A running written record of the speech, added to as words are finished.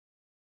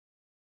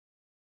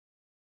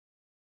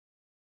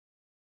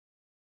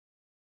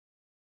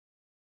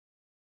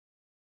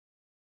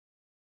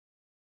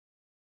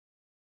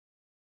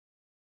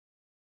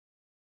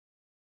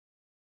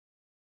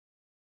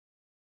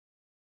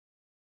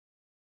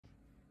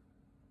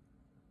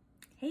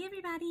Hey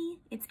everybody,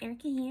 it's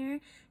Erica here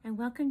and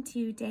welcome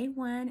to day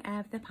one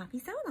of the Poppy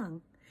Sew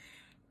Along.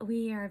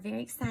 We are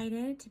very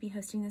excited to be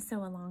hosting the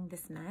Sew Along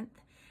this month.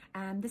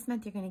 This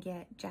month you're going to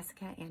get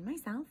Jessica and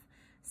myself,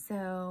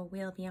 so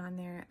we'll be on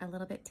there a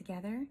little bit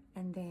together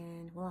and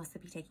then we'll also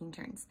be taking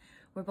turns.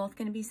 We're both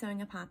going to be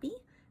sewing a poppy,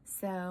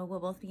 so we'll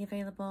both be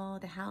available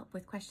to help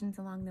with questions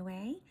along the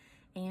way,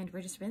 and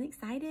we're just really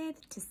excited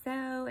to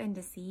sew and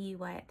to see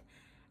what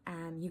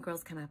you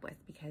girls come up with,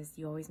 because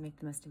you always make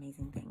the most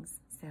amazing things.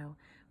 So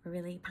we're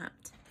really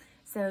pumped.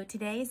 So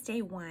today is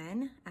day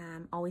one,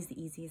 always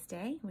the easiest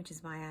day, which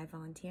is why I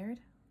volunteered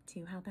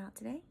to help out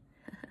today.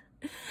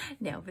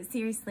 No, but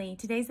seriously,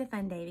 today's a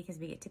fun day because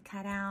we get to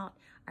cut out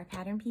our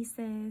pattern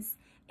pieces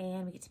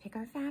and we get to pick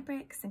our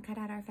fabrics and cut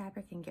out our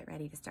fabric and get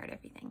ready to start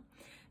everything.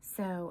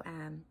 So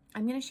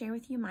I'm going to share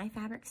with you my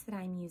fabrics that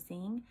I'm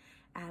using.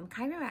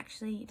 Cairo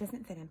actually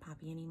doesn't fit in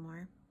Poppy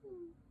anymore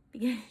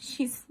because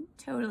she's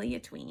totally a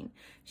tween.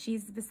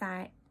 She's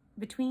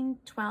between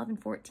 12 and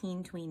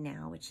 14 tween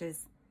now, which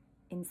is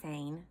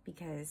insane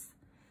because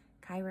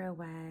Cairo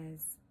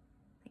was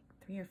like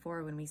 3 or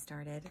 4 when we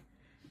started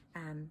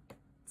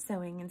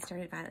sewing and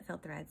started Violet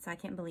Filled Thread. So I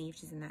can't believe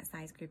she's in that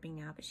size grouping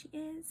now, but she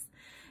is.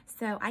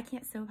 So I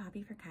can't sew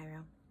Poppy for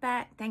Cairo,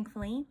 but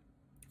thankfully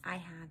I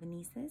have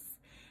nieces,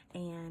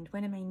 and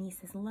one of my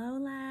nieces,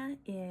 Lola,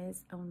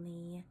 is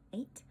only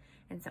 8,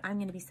 and so I'm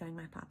going to be sewing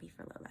my Poppy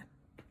for Lola.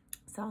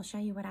 So I'll show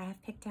you what I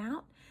have picked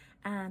out.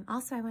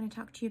 Also, I want to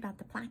talk to you about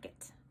the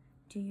placket.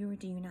 Do you or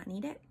do you not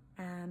need it?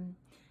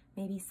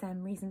 Maybe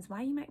some reasons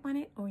why you might want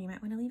it, or you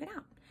might want to leave it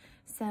out.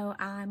 So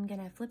I'm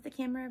going to flip the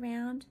camera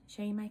around,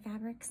 show you my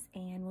fabrics,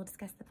 and we'll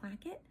discuss the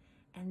placket,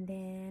 and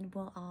then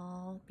we'll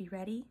all be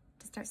ready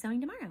to start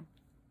sewing tomorrow.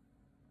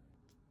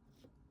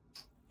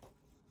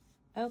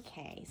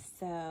 Okay,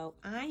 so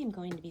I am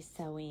going to be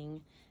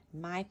sewing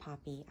my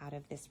Poppy out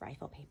of this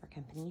Rifle Paper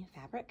Company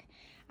fabric.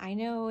 I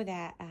know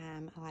that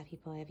a lot of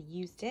people have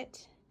used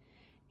it,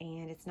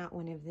 and it's not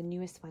one of the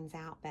newest ones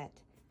out, but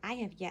I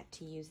have yet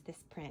to use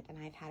this print, and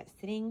I've had it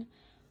sitting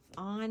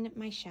on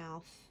my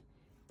shelf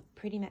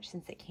pretty much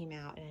since it came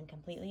out, and I'm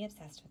completely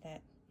obsessed with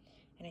it.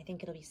 And I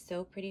think it'll be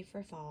so pretty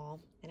for fall,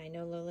 and I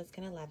know Lola's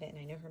gonna love it, and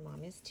I know her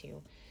mom is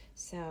too.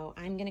 So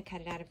I'm gonna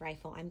cut it out of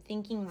Rifle. I'm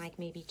thinking like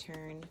maybe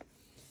turn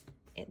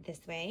it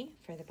this way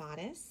for the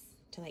bodice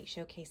to like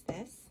showcase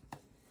this,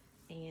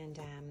 and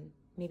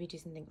maybe do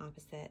something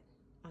opposite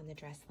on the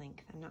dress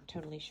length. I'm not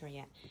totally sure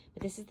yet,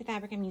 but this is the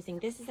fabric I'm using.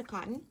 This is a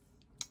cotton.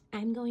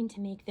 I'm going to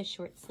make the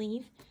short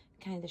sleeve,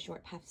 kind of the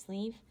short puff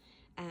sleeve,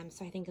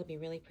 so I think it'll be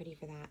really pretty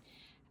for that.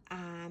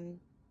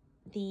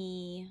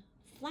 The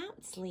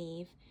flout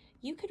sleeve,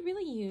 you could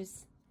really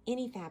use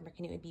any fabric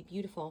and it would be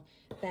beautiful,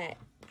 but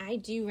I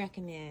do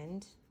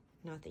recommend,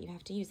 not that you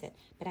have to use it,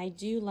 but I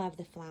do love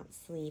the flout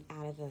sleeve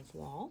out of a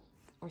voile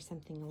or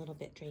something a little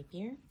bit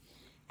drapier.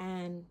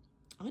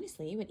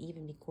 Honestly, it would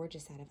even be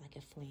gorgeous out of like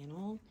a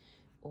flannel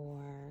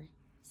or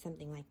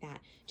something like that.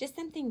 Just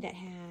something that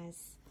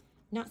has,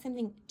 not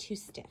something too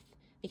stiff,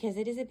 because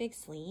it is a big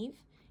sleeve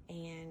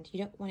and you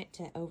don't want it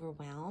to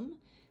overwhelm.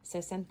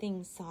 So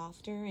something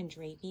softer and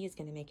drapey is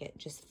going to make it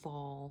just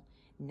fall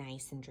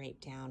nice and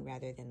draped down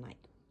rather than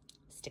like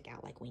stick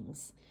out like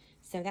wings.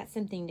 So that's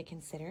something to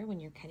consider when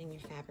you're cutting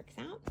your fabrics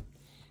out.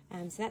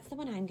 So that's the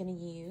one I'm going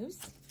to use.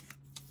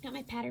 Got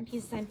my pattern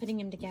pieces, I'm putting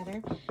them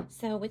together.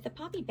 So with the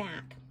Poppy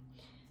back,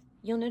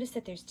 you'll notice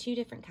that there's 2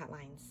 different cut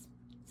lines.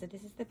 So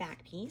this is the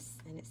back piece,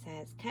 and it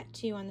says cut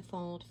 2 on the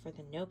fold for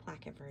the no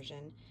placket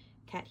version,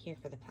 cut here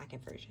for the placket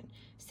version.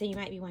 So you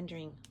might be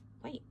wondering,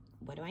 wait,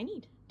 what do I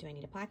need? Do I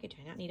need a placket? Do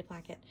I not need a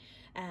placket?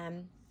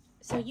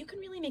 So you can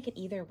really make it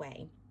either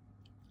way.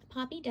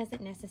 Poppy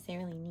doesn't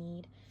necessarily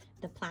need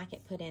the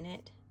placket put in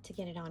it to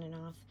get it on and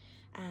off.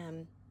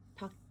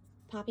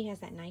 Poppy has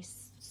that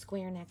nice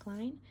square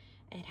neckline.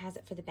 It has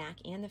it for the back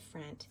and the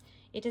front.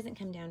 It doesn't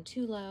come down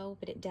too low,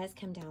 but it does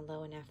come down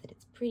low enough that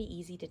it's pretty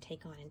easy to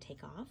take on and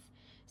take off.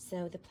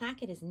 So the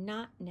placket is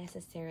not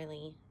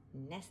necessarily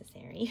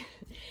necessary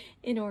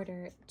in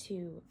order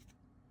to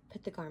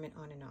put the garment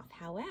on and off.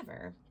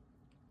 However,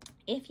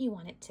 if you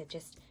want it to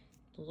just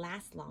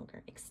last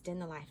longer,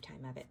 extend the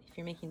lifetime of it, if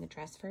you're making the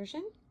dress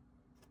version,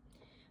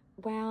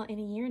 well, in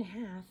a year and a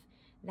half,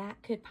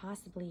 that could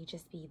possibly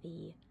just be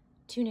the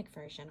tunic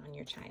version on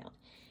your child.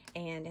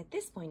 And at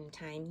this point in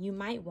time, you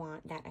might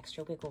want that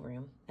extra wiggle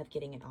room of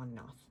getting it on and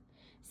off.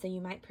 So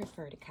you might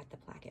prefer to cut the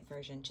placket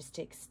version just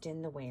to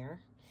extend the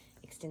wear,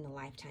 extend the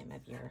lifetime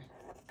of your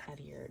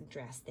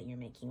dress that you're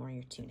making or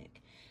your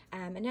tunic.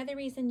 Another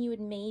reason you would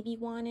maybe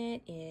want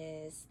it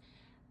is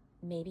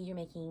maybe you're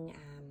making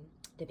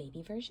the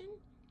baby version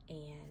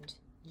and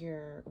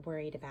you're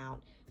worried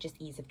about just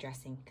ease of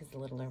dressing, because the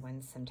littler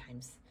ones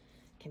sometimes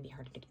can be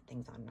harder to get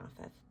things on and off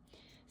of.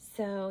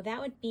 So that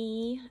would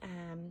be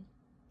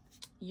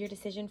your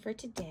decision for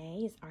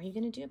today, is are you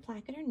going to do a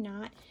placket or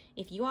not?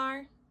 If you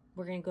are,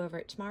 we're going to go over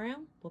it tomorrow.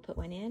 We'll put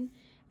one in.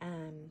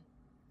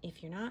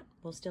 If you're not,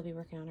 we'll still be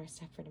working on our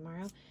stuff for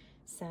tomorrow.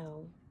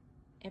 So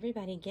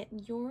everybody, get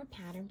your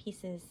pattern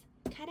pieces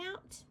cut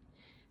out,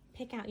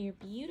 pick out your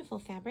beautiful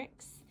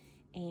fabrics,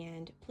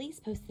 and please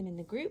post them in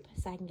the group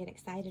so I can get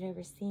excited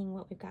over seeing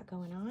what we've got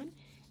going on.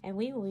 And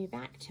we will be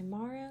back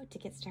tomorrow to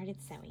get started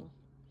sewing.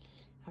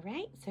 All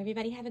right, so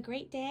everybody have a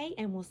great day,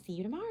 and we'll see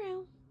you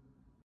tomorrow.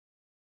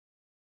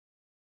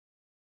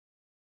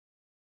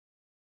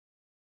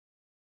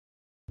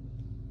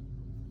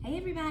 Hey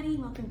everybody,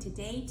 welcome to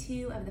day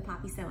 2 of the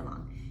Poppy Sew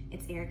Along.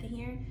 It's Erica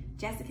here.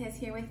 Jessica is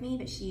here with me,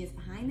 but she is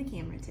behind the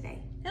camera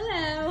today.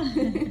 Hello!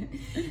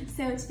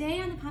 So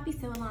today on the Poppy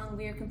Sew Along,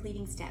 we are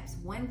completing steps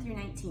 1 through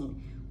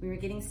 19. We were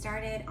getting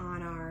started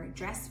on our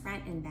dress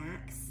front and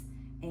backs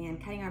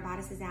and cutting our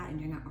bodices out and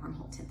doing our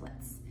armhole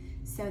templates.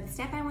 So the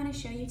step I want to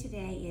show you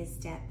today is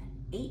step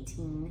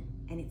 18,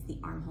 and it's the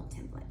armhole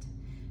template.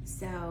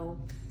 So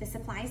the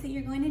supplies that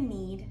you're going to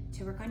need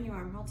to work on your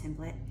armhole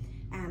template,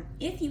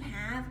 if you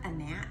have a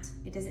mat,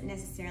 it doesn't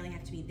necessarily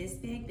have to be this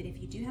big, but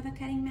if you do have a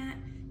cutting mat,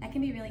 that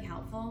can be really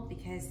helpful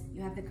because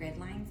you have the grid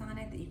lines on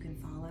it that you can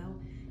follow.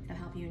 It'll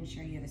help you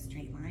ensure you have a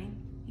straight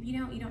line. If you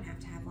don't have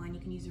to have one. You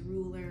can use a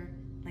ruler,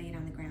 lay it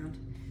on the ground,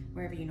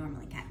 wherever you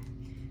normally cut.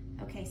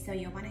 Okay, so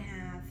you'll want to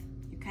have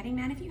your cutting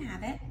mat if you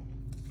have it.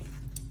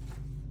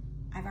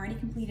 I've already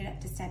completed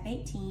up to step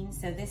 18,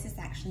 so this is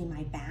actually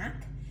my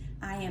back.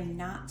 I am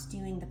not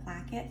doing the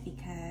placket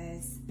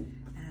because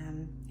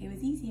it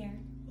was easier.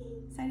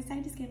 So I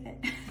decided to skip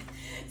it.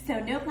 So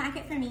no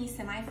placket for me,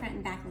 so my front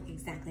and back look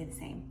exactly the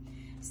same.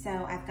 So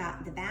I've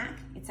got the back,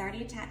 it's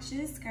already attached to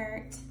the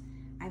skirt.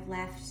 I've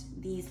left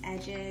these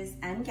edges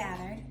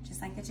ungathered,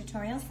 just like the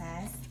tutorial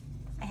says.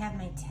 I have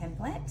my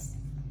template,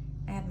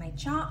 I have my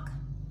chalk,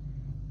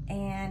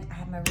 and I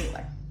have my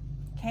ruler.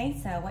 Okay,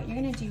 so what you're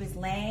gonna do is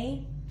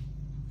lay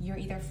your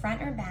either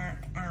front or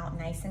back out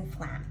nice and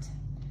flat.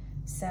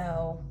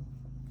 So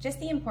just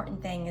the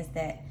important thing is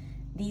that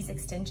these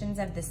extensions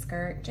of the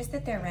skirt, just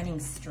that they're running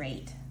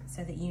straight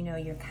so that you know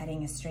you're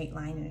cutting a straight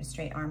line and a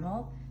straight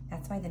armhole.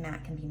 That's why the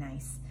mat can be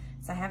nice.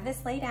 So I have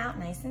this laid out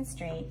nice and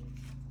straight.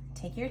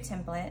 Take your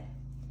template,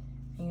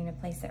 and you're gonna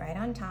place it right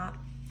on top,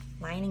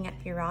 lining up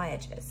your raw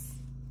edges.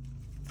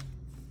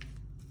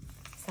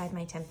 Slide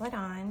my template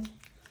on,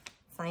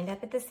 it's lined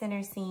up at the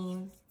center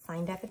seam, it's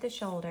lined up at the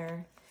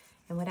shoulder,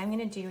 and what I'm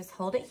gonna do is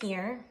hold it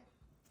here.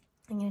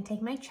 I'm gonna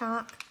take my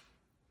chalk,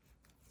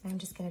 and I'm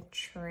just gonna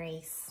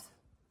trace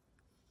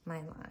my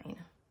line.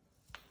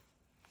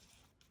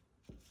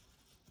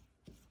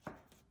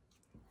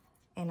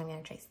 And I'm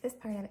going to trace this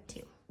part of it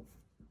too.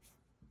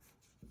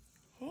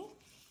 Okay,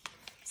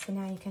 so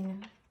now you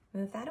can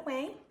move that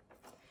away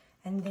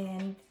and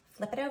then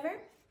flip it over,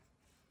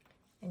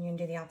 and you're going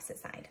to do the opposite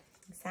side.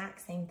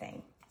 Exact same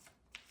thing.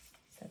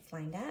 So it's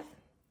lined up.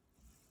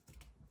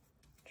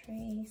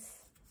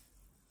 Trace.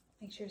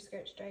 Make sure your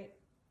skirt's straight.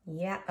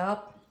 Yeah,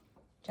 oh,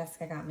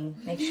 Jessica got me.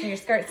 Make sure your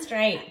skirt's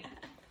straight.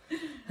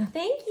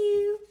 Thank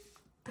you.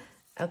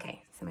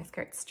 Okay, so my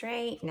skirt's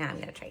straight. Now I'm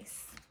gonna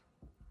trace.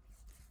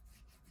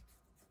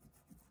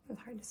 It's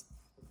hard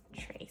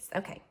to trace.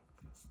 Okay,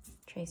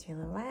 trace your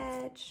little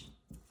edge.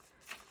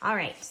 All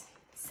right,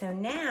 so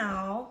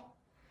now,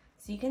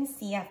 so you can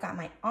see I've got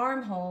my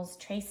armholes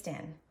traced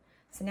in.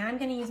 So now I'm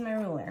gonna use my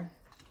ruler.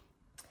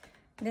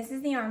 This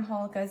is the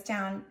armhole, it goes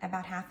down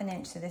about 1/2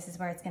 inch, so this is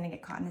where it's gonna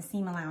get caught in the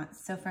seam allowance.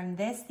 So from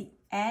this, the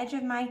edge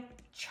of my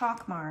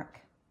chalk mark,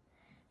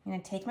 I'm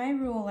gonna take my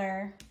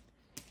ruler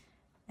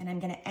and I'm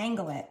gonna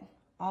angle it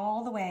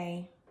all the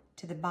way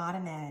to the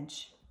bottom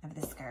edge of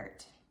the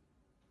skirt.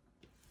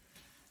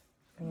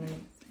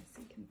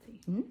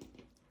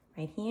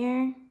 Right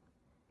here,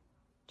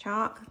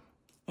 chalk,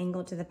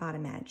 angled to the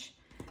bottom edge.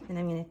 And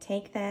I'm gonna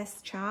take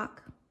this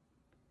chalk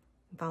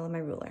and follow my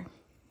ruler.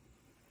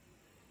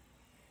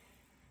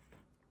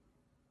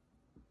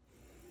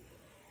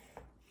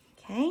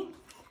 Okay,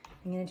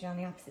 I'm gonna do it on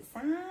the opposite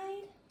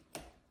side.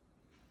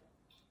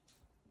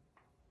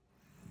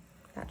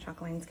 That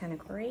chalk line's kind of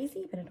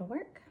crazy, but it'll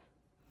work.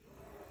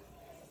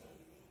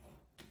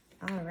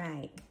 All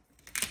right,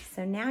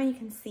 so now you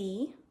can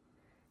see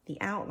the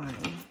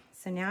outline.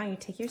 So now you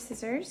take your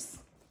scissors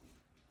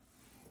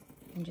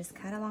and just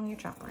cut along your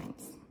chalk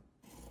lines.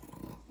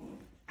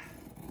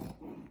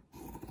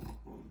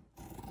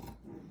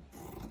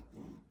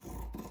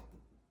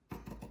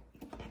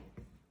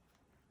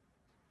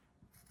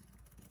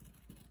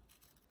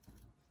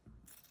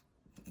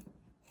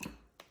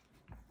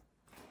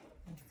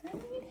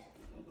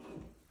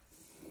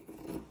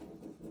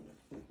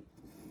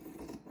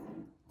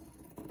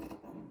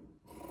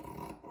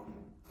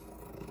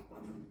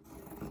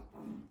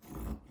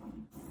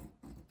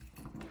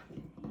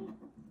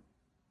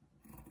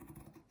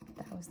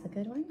 Was the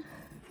good one.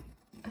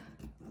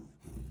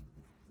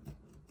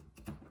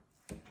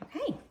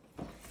 Okay,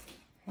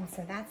 and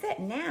so that's it.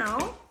 Now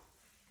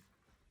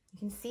you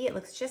can see it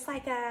looks just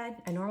like a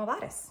normal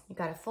bodice. You've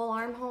got a full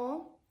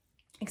armhole,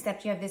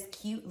 except you have this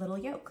cute little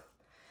yoke.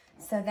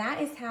 So that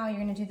is how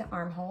you're going to do the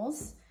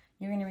armholes.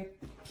 You're going to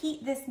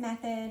repeat this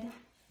method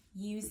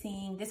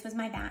using, this was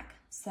my back,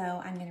 so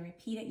I'm going to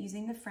repeat it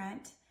using the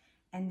front.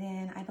 And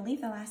then I believe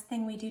the last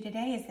thing we do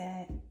today is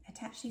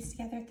attach these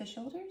together at the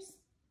shoulders.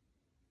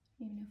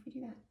 I don't even know if we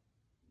do that.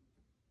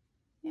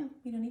 No.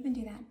 we don't even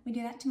do that. We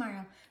do that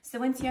tomorrow. So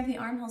once you have the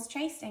armholes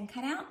traced and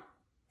cut out,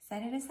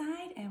 set it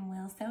aside and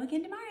we'll sew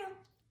again tomorrow.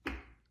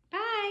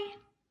 Bye.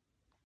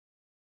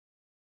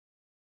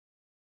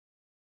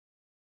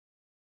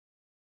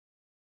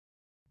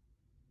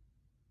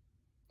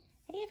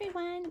 Hey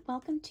everyone,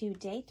 welcome to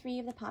day 3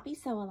 of the Poppy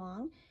Sew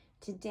Along.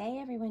 Today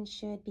everyone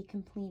should be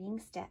completing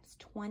steps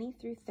 20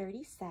 through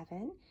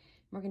 37.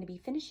 We're going to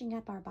be finishing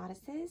up our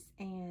bodices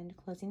and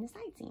closing the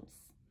side seams.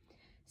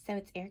 So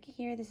it's Erica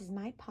here. This is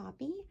my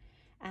Poppy.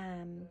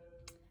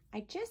 I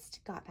just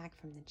got back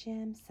from the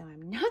gym, so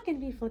I'm not going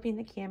to be flipping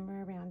the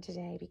camera around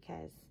today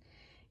because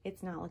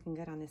it's not looking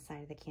good on this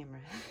side of the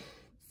camera.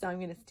 So I'm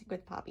going to stick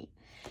with Poppy.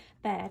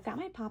 But I've got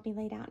my Poppy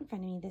laid out in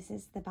front of me. This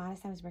is the bodice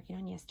I was working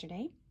on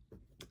yesterday.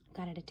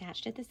 Got it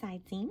attached at the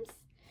side seams.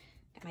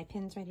 Got my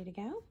pins ready to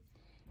go.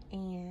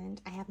 And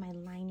I have my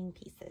lining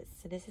pieces.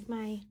 So this is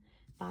my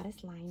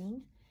bodice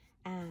lining.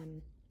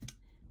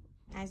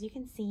 As you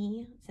can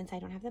see, since I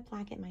don't have the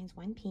placket, mine's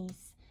one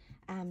piece.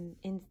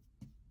 In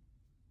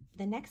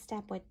the next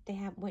step,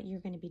 what you're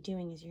going to be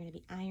doing is you're going to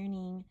be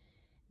ironing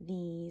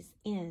these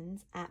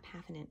ends up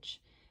 1/2 inch.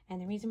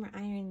 And the reason we're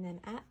ironing them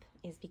up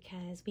is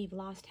because we've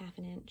lost 1/2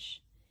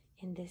 inch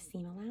in this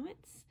seam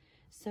allowance.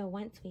 So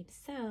once we've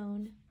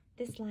sewn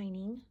this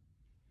lining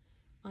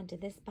onto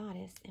this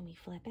bodice and we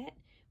flip it,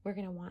 we're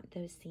going to want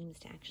those seams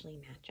to actually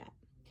match up.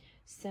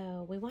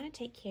 So we want to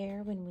take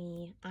care when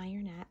we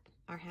iron up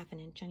our 1/2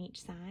 inch on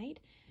each side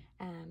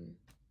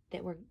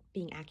that we're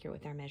being accurate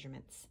with our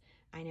measurements.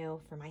 I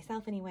know for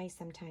myself anyway,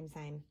 sometimes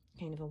I'm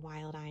kind of a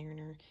wild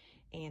ironer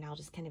and I'll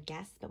just kind of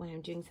guess, but when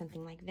I'm doing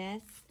something like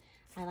this,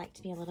 I like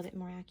to be a little bit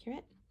more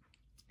accurate.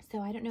 So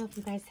I don't know if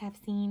you guys have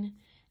seen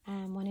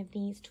one of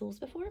these tools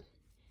before,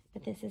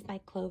 but this is by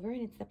Clover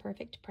and it's the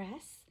Perfect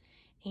Press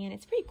and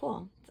it's pretty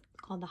cool.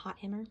 It's called the Hot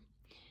Hammer.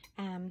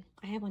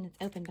 I have one that's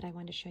open, but I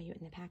wanted to show you it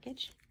in the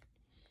package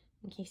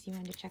in case you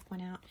wanted to check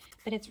one out.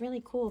 But it's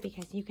really cool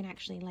because you can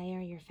actually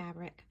layer your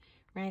fabric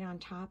right on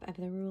top of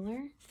the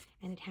ruler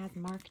and it has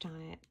marked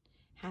on it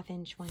 1/2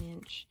 inch, 1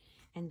 inch,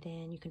 and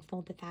then you can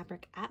fold the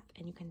fabric up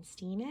and you can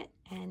steam it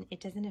and it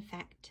doesn't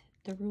affect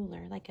the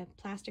ruler like a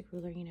plastic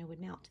ruler, you know, would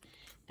melt.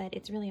 But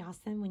it's really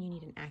awesome when you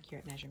need an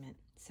accurate measurement.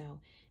 So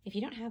if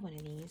you don't have one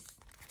of these,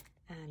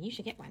 you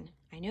should get one.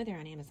 I know they're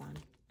on Amazon.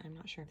 I'm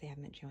not sure if they have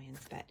them at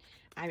Joann's, but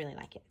I really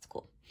like it. It's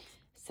cool.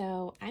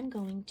 So I'm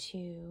going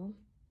to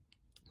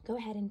go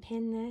ahead and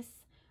pin this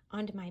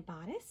onto my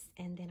bodice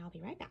and then I'll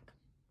be right back.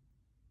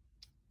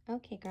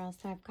 Okay, girls,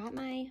 so I've got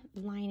my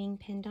lining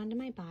pinned onto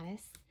my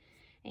bodice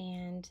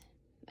and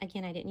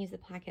again, I didn't use the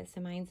placket, so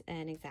mine's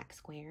an exact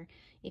square.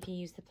 If you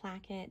use the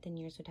placket, then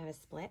yours would have a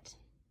split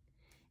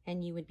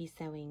and you would be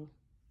sewing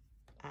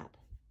up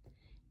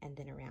and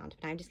then around.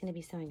 But I'm just going to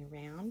be sewing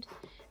around.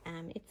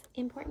 It's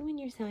important when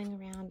you're sewing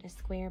around a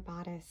square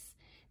bodice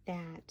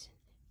that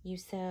you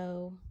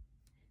sew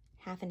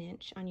 1/2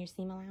 inch on your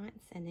seam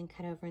allowance and then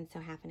cut over and sew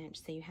 1/2 inch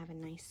so you have a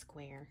nice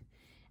square.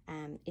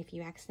 If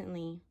you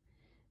accidentally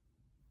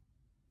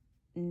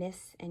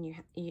miss and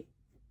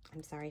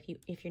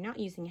if you're not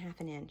using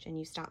 1/2 inch and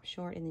you stop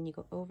short and then you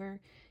go over,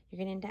 you're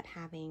going to end up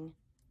having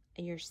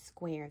your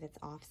square that's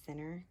off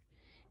center,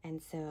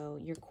 and so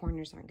your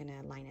corners aren't going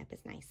to line up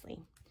as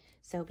nicely.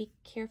 So be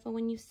careful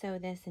when you sew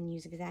this and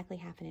use exactly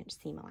 1/2 inch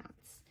seam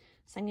allowance.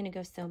 So I'm going to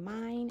go sew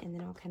mine and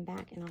then I'll come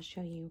back and I'll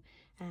show you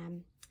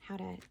how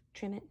to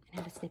trim it and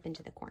how to snip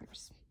into the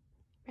corners.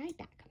 Right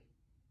back.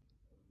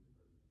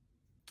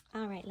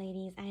 All right,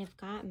 ladies, I have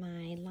got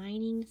my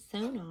lining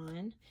sewn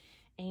on.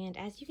 And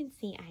as you can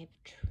see, I've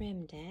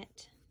trimmed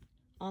it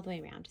all the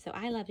way around. So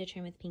I love to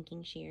trim with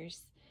pinking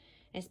shears,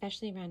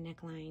 especially around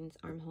necklines,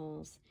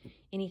 armholes,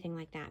 anything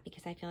like that,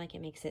 because I feel like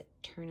it makes it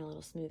turn a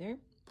little smoother.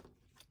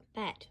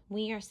 But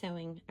we are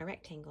sewing a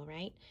rectangle,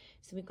 right?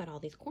 So we've got all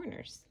these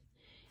corners.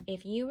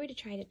 If you were to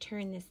try to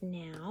turn this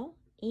now,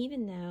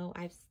 even though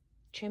I've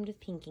trimmed with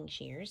pinking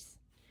shears,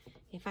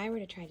 if I were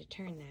to try to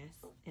turn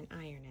this and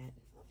iron it,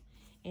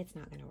 it's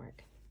not going to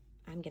work.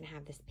 I'm going to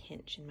have this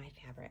pinch in my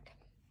fabric.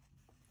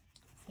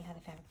 See how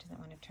the fabric doesn't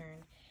want to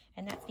turn?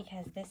 And that's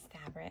because this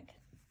fabric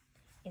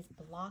is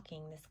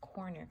blocking this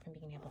corner from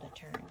being able to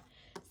turn.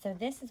 So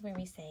this is where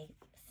we say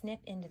snip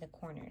into the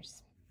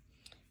corners.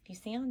 If you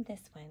see on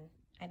this one,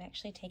 I've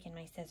actually taken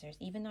my scissors,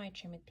 even though I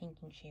trim with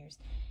pinking shears,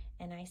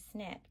 and I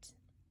snipped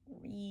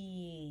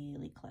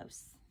really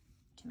close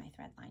to my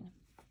thread line.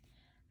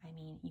 I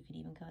mean, you could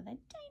even go the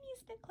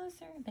tiniest bit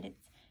closer,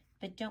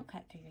 but don't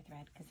cut through your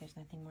thread because there's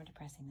nothing more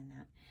depressing than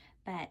that.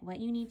 But what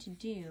you need to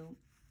do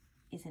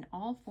is in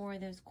all 4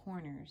 of those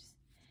corners,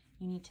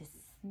 you need to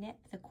snip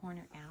the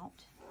corner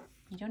out.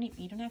 You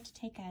don't have to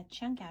take a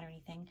chunk out or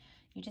anything.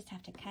 You just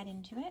have to cut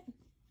into it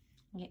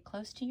and get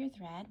close to your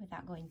thread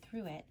without going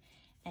through it.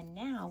 And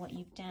now what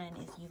you've done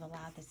is you've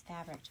allowed this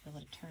fabric to be able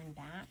to turn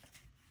back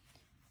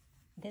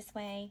this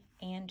way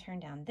and turn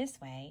down this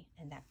way,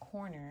 and that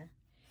corner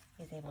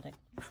is able to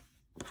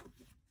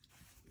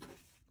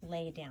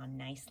lay down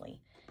nicely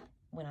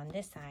when on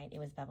this side it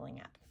was bubbling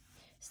up.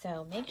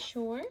 So make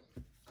sure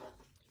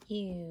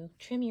you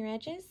trim your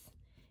edges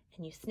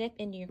and you snip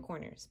into your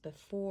corners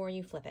before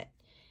you flip it.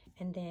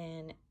 And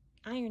then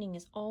ironing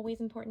is always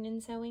important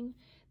in sewing,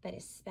 but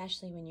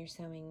especially when you're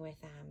sewing with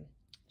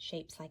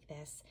shapes like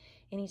this.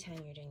 Anytime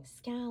you're doing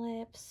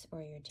scallops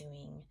or you're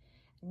doing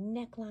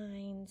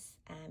necklines,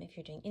 if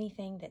you're doing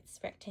anything that's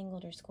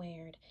rectangled or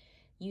squared,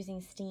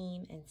 using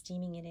steam and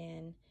steaming it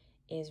in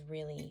is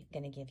really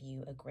going to give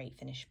you a great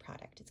finished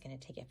product. It's going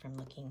to take it from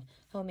looking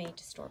homemade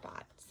to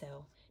store-bought.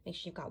 So make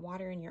sure you've got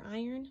water in your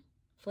iron,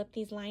 flip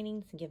these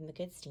linings and give them a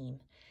good steam.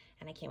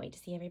 And I can't wait to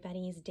see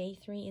everybody's day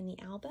 3 in the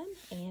album,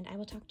 and I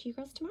will talk to you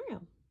girls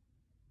tomorrow.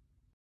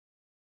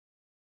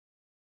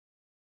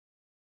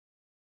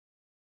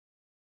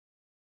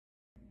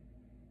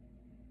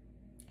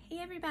 Hey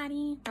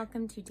everybody,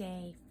 welcome to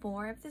day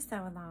 4 of the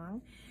sew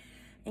along.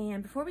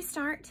 And before we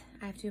start,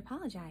 I have to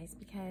apologize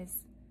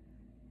because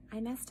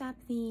I messed up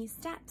the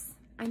steps.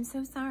 I'm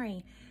so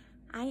sorry.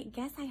 I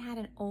guess I had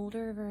an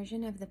older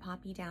version of the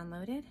Poppy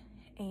downloaded,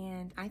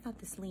 and I thought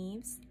the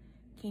sleeves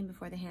came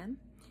before the hem,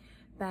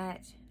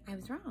 but I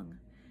was wrong.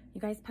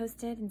 You guys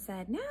posted and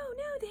said, no,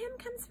 the hem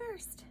comes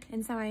first.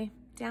 And so I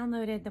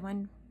downloaded the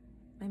one,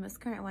 my most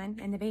current one,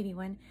 and the baby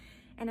one,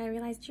 and I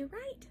realized you're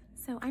right.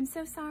 So I'm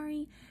so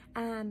sorry.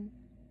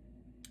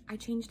 I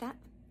changed up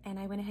and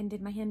I went ahead and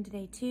did my hem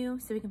today too,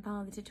 so we can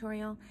follow the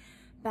tutorial.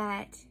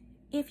 But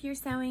if you're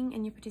sewing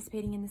and you're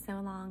participating in the sew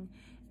along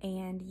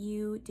and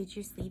you did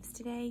your sleeves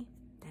today,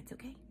 that's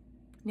okay.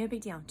 No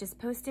big deal. Just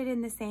post it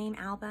in the same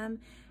album,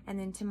 and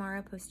then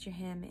tomorrow post your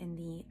hem in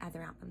the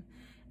other album.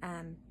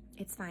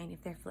 It's fine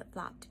if they're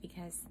flip-flopped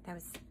because that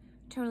was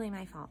totally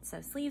my fault.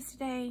 So sleeves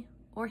today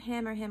or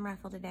hem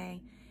ruffle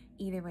today,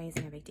 either way is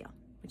no big deal.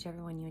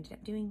 Whichever one you ended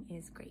up doing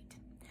is great.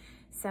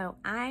 So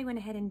I went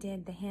ahead and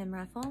did the hem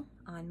ruffle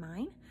on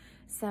mine.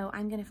 So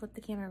I'm gonna flip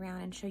the camera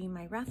around and show you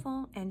my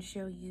ruffle and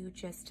show you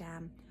just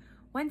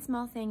one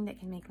small thing that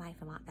can make life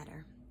a lot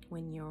better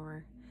when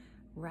you're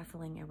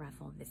ruffling a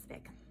ruffle this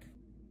big.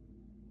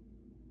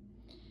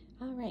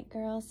 All right,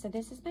 girls, so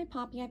this is my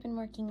Poppy I've been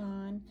working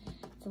on.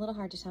 It's a little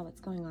hard to tell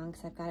what's going on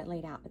because I've got it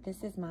laid out, but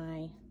this is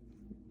my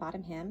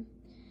bottom hem,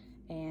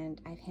 and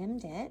I've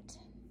hemmed it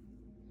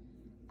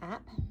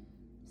up,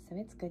 so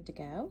it's good to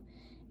go.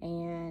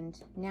 And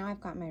now I've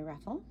got my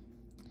ruffle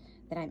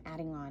that I'm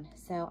adding on.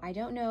 So I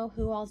don't know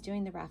who all's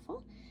doing the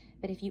ruffle,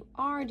 but if you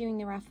are doing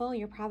the ruffle,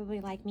 you're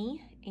probably like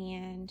me,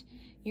 and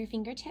your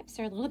fingertips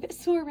are a little bit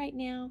sore right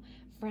now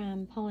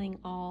from pulling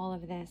all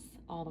of this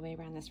all the way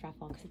around this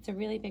ruffle because it's a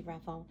really big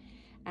ruffle.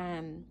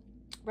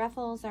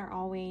 Ruffles are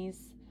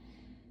always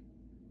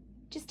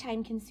just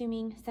time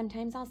consuming.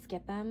 Sometimes I'll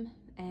skip them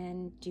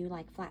and do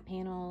like flat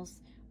panels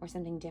or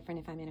something different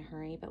if I'm in a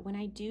hurry, but when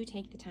I do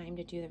take the time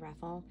to do the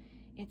ruffle,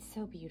 it's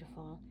so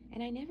beautiful,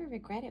 and I never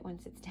regret it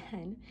once it's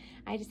done.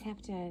 I just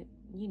have to,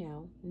 you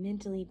know,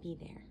 mentally be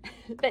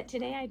there. But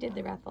today I did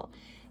the ruffle,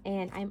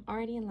 and I'm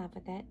already in love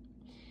with it.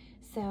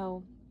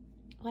 So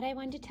what I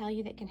wanted to tell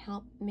you that can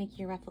help make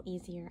your ruffle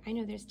easier, I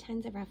know there's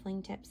tons of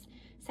ruffling tips.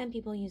 Some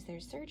people use their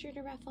serger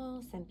to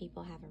ruffle. Some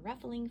people have a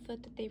ruffling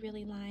foot that they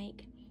really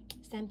like.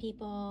 Some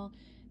people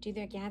do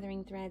their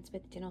gathering threads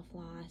with dental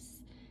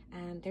floss.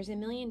 There's a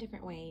million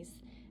different ways,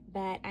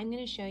 but I'm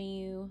going to show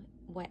you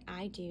what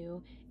I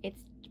do.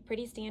 It's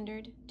pretty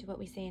standard to what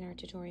we say in our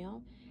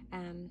tutorial,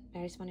 but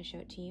I just want to show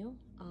it to you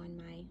on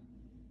my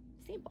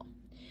sample.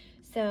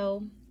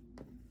 So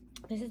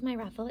this is my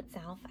ruffle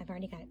itself. I've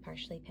already got it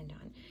partially pinned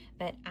on,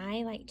 but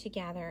I like to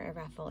gather a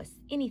ruffle,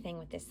 anything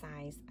with this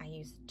size. I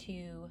use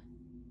two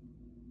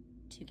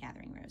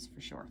gathering rows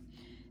for sure.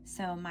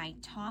 So my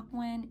top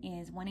one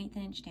is 1/8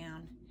 inch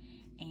down,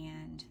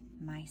 and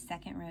my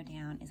second row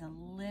down is a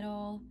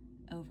little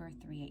over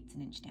 3/8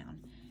 inch down.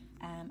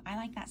 I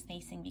like that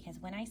spacing because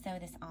when I sew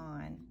this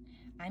on,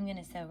 I'm going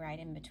to sew right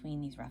in between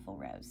these ruffle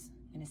rows.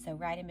 I'm going to sew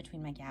right in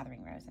between my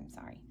gathering rows, I'm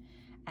sorry.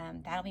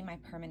 That'll be my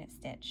permanent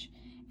stitch.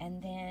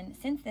 And then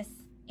since this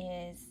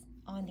is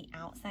on the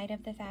outside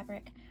of the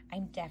fabric,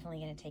 I'm definitely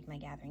going to take my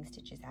gathering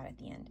stitches out at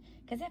the end.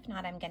 Because if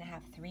not, I'm going to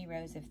have 3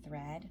 rows of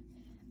thread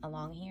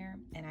along here,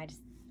 and I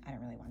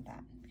don't really want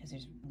that because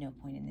there's no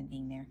point in them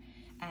being there.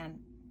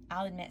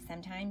 I'll admit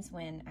sometimes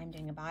when I'm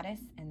doing a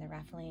bodice and the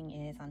ruffling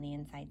is on the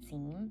inside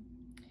seam,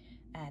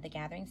 the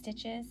gathering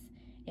stitches,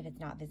 if it's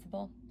not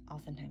visible,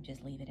 I'll sometimes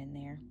just leave it in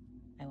there.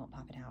 I won't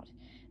pop it out.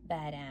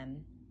 But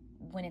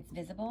when it's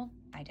visible,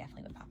 I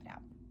definitely would pop it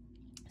out.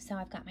 So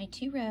I've got my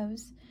 2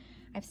 rows.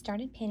 I've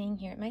started pinning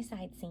here at my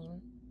side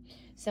seam.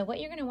 So what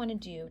you're going to want to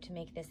do to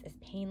make this as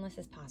painless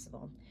as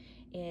possible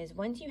is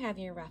once you have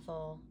your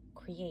ruffle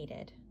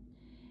created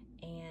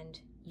and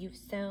you've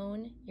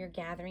sewn your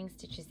gathering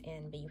stitches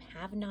in, but you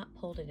have not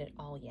pulled it at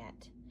all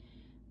yet,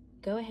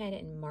 go ahead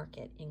and mark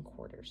it in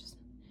quarters.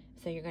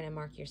 So you're going to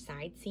mark your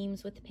side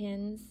seams with the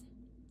pins,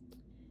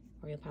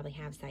 or you'll probably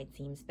have side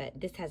seams, but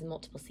this has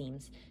multiple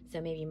seams. So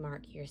maybe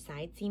mark your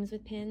side seams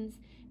with pins,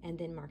 and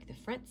then mark the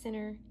front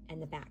center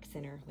and the back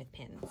center with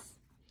pins.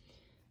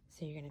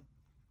 So you're going to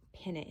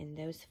pin it in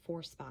those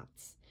 4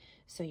 spots.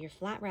 So your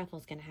flat ruffle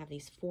is going to have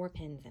these 4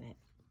 pins in it.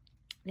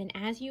 Then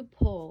as you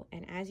pull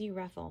and as you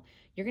ruffle,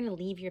 you're going to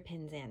leave your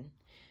pins in.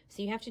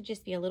 So you have to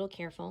just be a little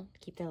careful,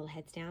 keep the little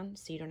heads down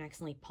so you don't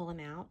accidentally pull them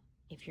out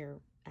if you're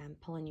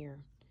pulling your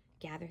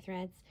gather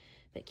threads,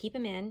 but keep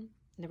them in,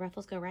 and the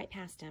ruffles go right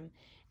past them.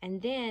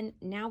 And then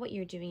now what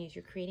you're doing is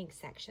you're creating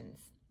sections.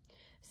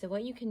 So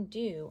what you can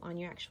do on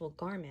your actual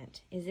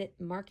garment is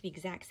mark the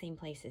exact same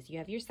places. You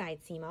have your side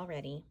seam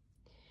already,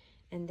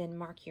 and then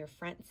mark your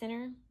front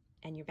center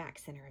and your back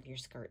center of your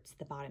skirts,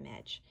 the bottom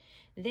edge.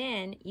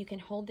 Then you can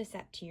hold this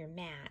up to your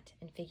mat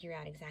and figure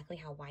out exactly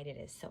how wide it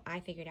is. So I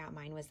figured out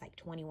mine was like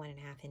 21.5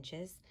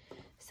 inches.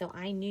 So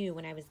I knew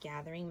when I was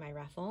gathering my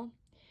ruffle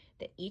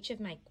that each of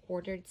my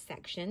quartered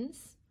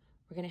sections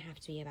were gonna have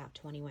to be about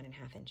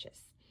 21.5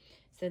 inches.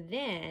 So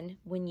then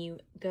when you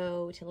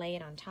go to lay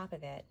it on top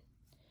of it,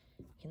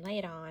 you can lay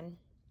it on,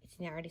 it's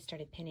now already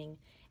started pinning,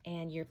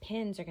 and your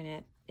pins are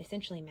gonna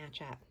essentially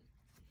match up.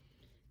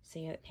 So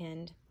you have it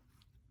pinned,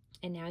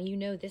 and now you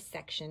know this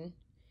section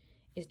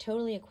is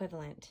totally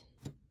equivalent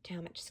to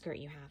how much skirt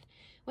you have.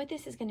 What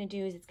this is gonna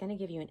do is it's gonna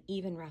give you an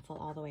even ruffle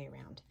all the way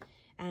around.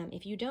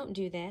 If you don't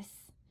do this,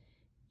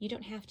 you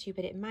don't have to,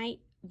 but it might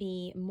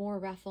be more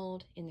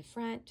ruffled in the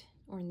front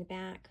or in the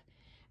back.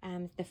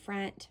 The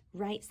front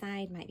right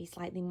side might be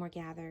slightly more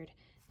gathered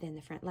than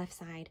the front left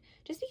side,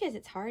 just because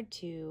it's hard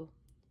to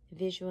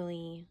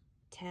visually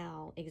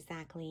tell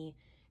exactly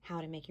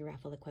how to make your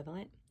ruffle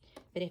equivalent.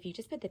 But if you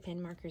just put the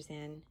pin markers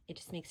in, it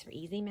just makes for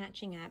easy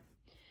matching up.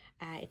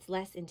 It's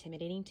less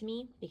intimidating to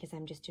me because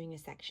I'm just doing a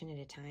section at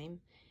a time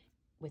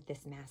with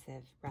this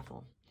massive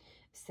ruffle.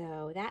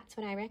 So that's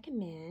what I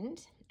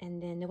recommend.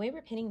 And then the way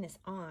we're pinning this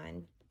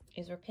on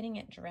is we're pinning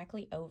it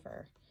directly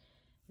over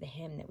the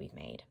hem that we've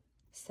made.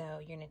 So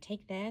you're gonna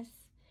take this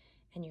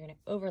and you're gonna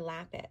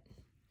overlap it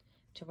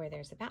to where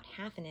there's about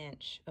 1/2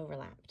 inch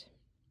overlapped.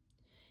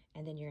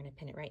 And then you're gonna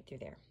pin it right through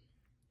there.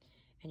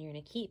 And you're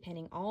gonna keep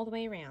pinning all the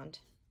way around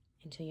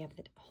until you have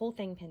the whole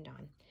thing pinned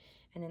on.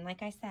 And then,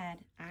 like I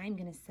said, I'm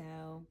gonna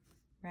sew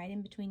right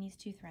in between these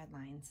two thread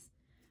lines,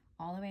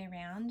 all the way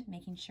around,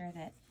 making sure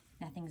that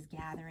nothing's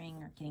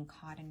gathering or getting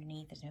caught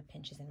underneath. There's no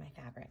pinches in my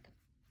fabric.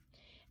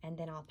 And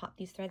then I'll pop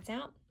these threads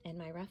out and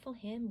my ruffle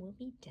hem will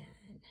be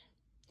done.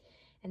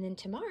 And then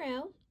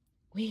tomorrow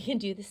we can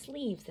do the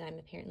sleeves that I'm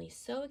apparently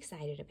so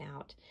excited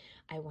about.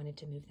 I wanted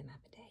to move them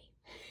up a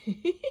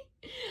day.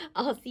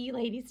 I'll see you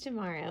ladies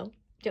tomorrow.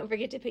 Don't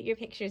forget to put your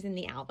pictures in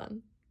the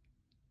album.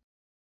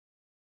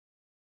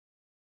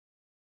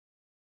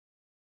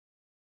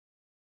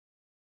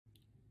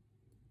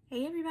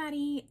 Hey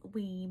everybody,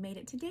 we made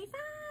it to day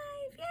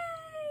 5.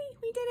 Yay,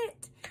 we did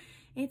it.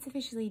 It's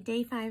officially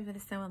day 5 of the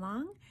sew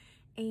along,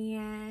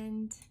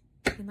 and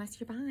unless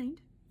you're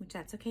behind, which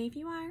that's okay if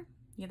you are,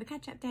 you have a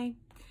catch-up day.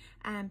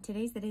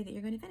 Today's the day that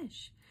you're going to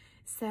finish.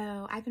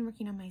 So I've been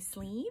working on my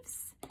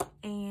sleeves,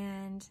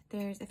 and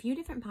there's a few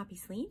different poppy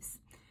sleeves.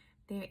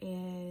 There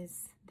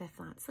is the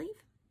flounce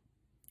sleeve,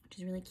 which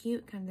is really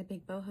cute, kind of the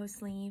big boho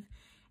sleeve.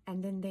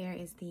 And then there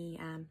is the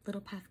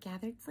little puff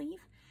gathered sleeve.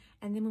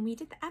 And then when we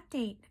did the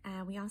update,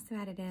 we also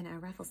added in a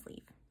ruffle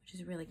sleeve, which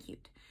is really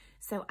cute.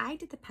 So I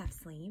did the puff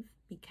sleeve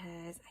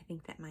because I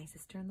think that my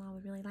sister-in-law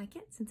would really like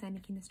it since I'm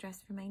making this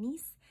dress for my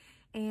niece.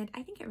 And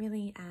I think it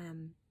really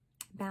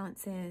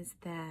balances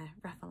the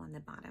ruffle on the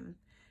bottom,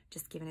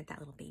 just giving it that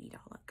little baby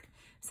doll look.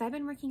 So I've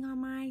been working on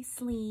my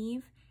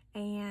sleeve,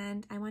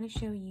 and I want to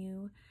show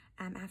you,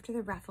 after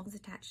the ruffle is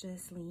attached to the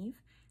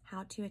sleeve,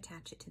 how to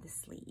attach it to the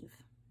sleeve.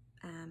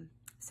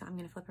 So I'm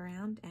going to flip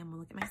around and we'll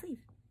look at my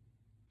sleeve.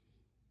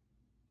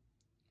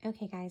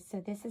 Okay guys,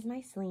 so this is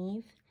my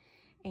sleeve,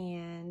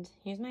 and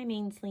here's my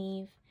main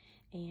sleeve,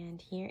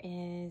 and here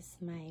is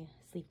my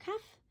sleeve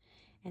cuff,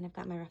 and I've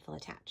got my ruffle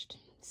attached.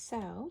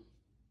 So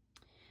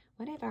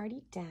what I've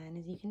already done,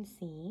 as you can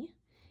see,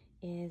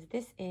 is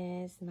this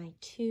is my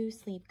 2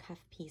 sleeve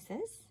cuff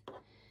pieces.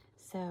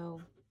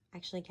 So I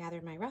actually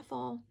gathered my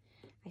ruffle,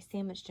 I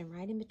sandwiched them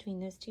right in between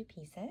those 2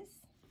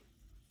 pieces.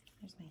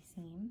 There's my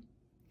seam,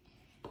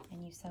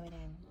 and you sew it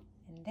in.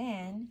 And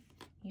then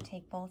you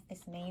take both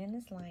this main and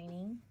this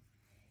lining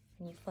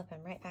and you flip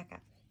them right back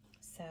up.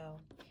 So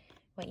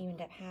what you end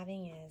up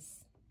having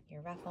is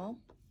your ruffle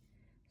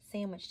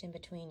sandwiched in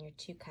between your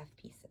 2 cuff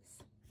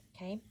pieces,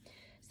 okay?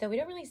 So we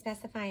don't really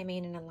specify a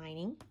main and a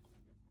lining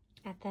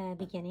at the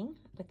beginning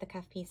with the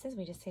cuff pieces.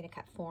 We just say to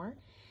cut 4.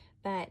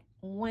 But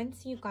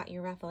once you've got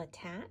your ruffle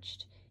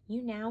attached,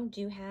 you now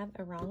do have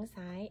a wrong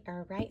side or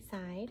a right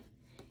side,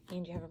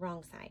 and you have a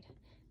wrong side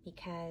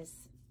because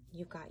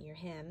you've got your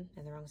hem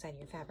and the wrong side of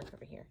your fabric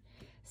over here.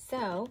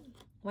 So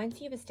once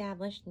you've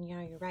established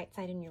your right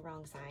side and your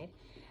wrong side,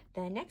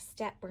 the next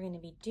step we're going to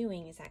be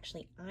doing is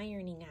actually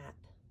ironing up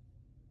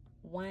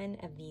one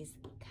of these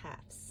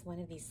cuffs,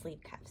 one of these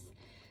sleeve cuffs.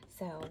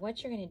 So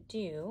what you're going to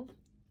do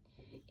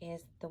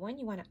is the one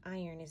you want to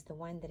iron is the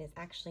one that is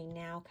actually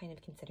now kind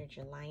of considered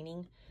your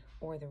lining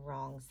or the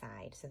wrong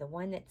side. So the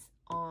one that's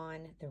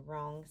on the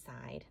wrong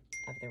side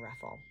of the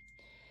ruffle.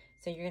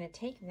 So you're going to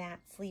take that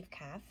sleeve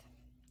cuff,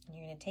 and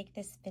you're going to take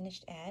this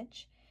finished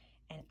edge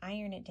and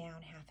iron it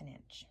down 1/2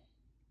 inch.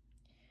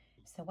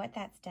 So what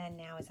that's done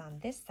now is on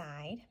this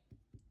side,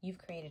 you've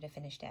created a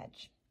finished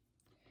edge.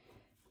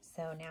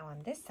 So now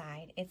on this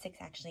side, it's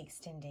actually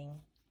extending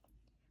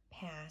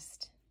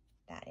past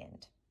that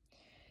end.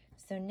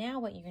 So now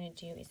what you're going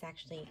to do is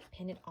actually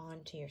pin it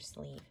onto your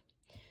sleeve.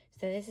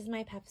 So this is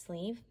my puff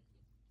sleeve.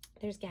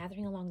 There's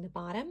gathering along the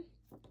bottom.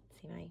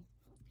 See my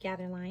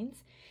gather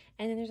lines.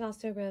 And then there's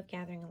also a row of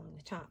gathering along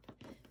the top.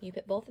 You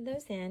put both of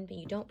those in, but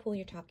you don't pull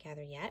your top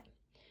gather yet.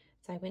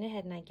 So I went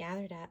ahead and I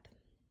gathered up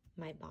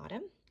my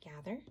bottom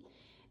gather.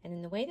 And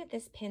then the way that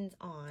this pins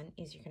on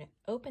is you're going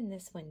to open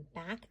this one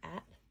back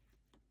up.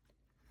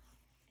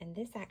 And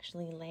this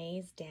actually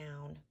lays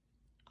down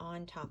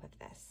on top of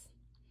this.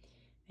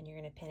 And you're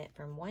going to pin it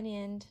from one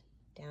end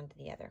down to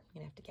the other.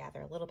 You're going to have to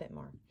gather a little bit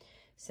more.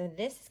 So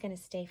this is going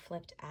to stay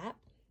flipped up,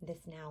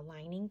 this now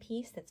lining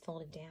piece that's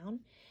folded down,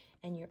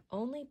 and you're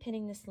only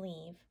pinning the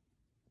sleeve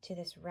to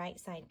this right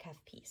side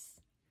cuff piece.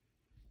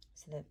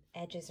 So the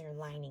edges are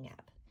lining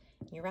up.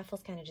 Your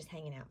ruffle's kind of just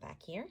hanging out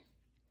back here.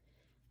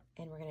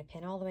 And we're going to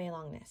pin all the way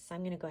along this. So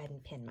I'm going to go ahead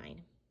and pin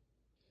mine.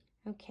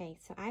 Okay,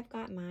 so I've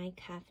got my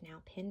cuff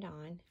now pinned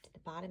on to the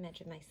bottom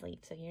edge of my sleeve.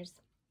 So here's,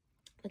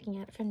 looking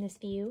at it from this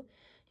view,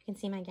 you can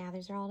see my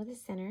gathers are all to the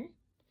center,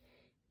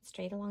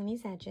 straight along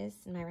these edges,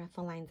 and my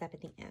ruffle lines up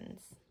at the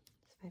ends.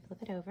 So if I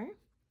flip it over,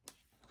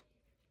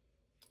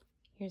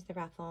 here's the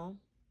ruffle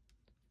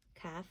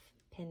cuff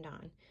pinned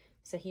on.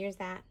 So here's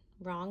that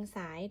wrong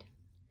side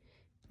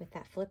with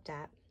that flipped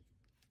up,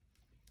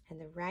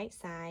 and the right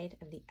side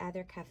of the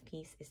other cuff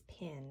piece is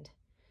pinned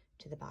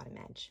to the bottom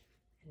edge.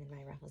 And then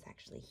my ruffle's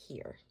actually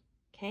here.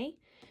 Okay,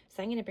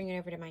 so I'm going to bring it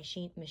over to my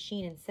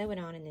machine and sew it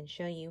on and then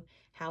show you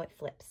how it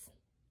flips.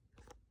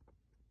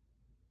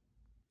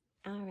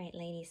 All right,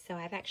 ladies, so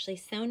I've actually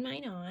sewn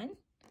mine on.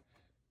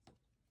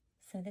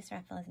 So this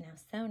ruffle is now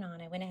sewn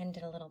on. I went ahead and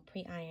did a little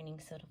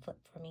pre-ironing so it'll flip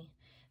for me.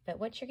 But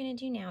what you're going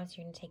to do now is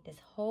you're going to take this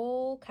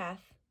whole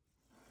cuff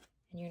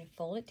and you're going to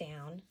fold it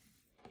down.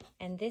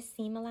 And this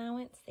seam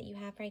allowance that you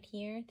have right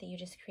here that you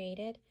just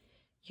created,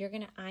 you're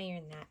going to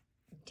iron that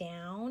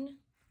down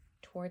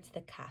towards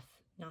the cuff,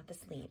 not the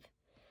sleeve.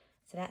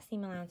 So that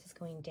seam allowance is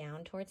going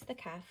down towards the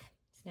cuff.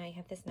 So now you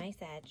have this nice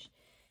edge.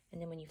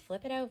 And then when you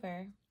flip it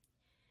over,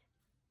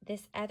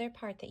 this other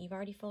part that you've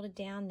already folded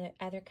down, the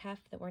other cuff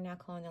that we're now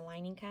calling the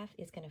lining cuff,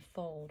 is going to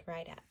fold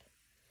right up.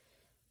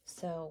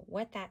 So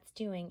what that's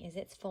doing is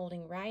it's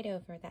folding right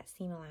over that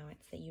seam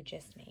allowance that you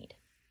just made.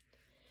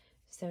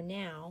 So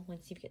now,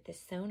 once you get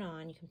this sewn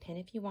on, you can pin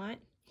if you want.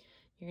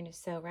 You're going to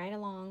sew right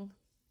along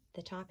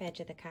the top edge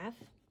of the cuff.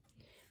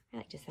 I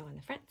like to sew on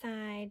the front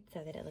side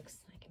so that it looks,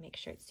 I can make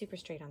sure it's super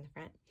straight on the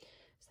front.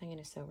 So I'm going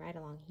to sew right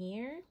along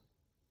here.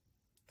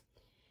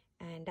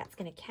 And that's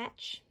going to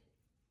catch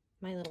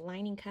my little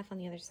lining cuff on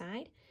the other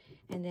side.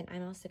 And then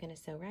I'm also going to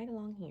sew right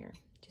along here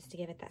just to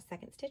give it that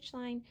second stitch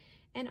line.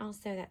 And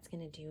also that's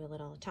going to do a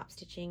little top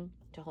stitching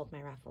to hold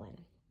my ruffle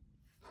in.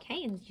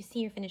 Okay, and you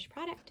see your finished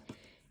product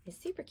is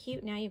super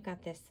cute. Now you've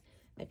got this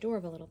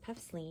adorable little puff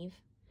sleeve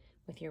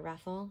with your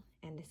ruffle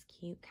and this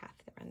cute cuff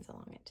that runs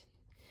along it.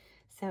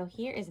 So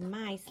here is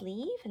my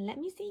sleeve, and let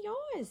me see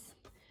yours.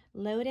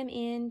 Load them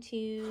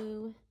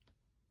into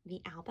the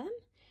album,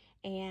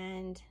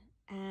 and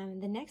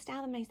the next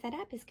album I set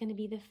up is going to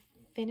be the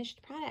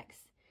finished products.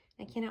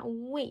 I cannot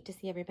wait to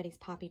see everybody's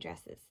poppy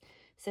dresses.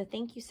 So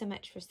thank you so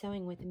much for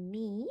sewing with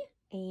me,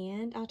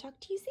 and I'll talk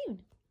to you soon.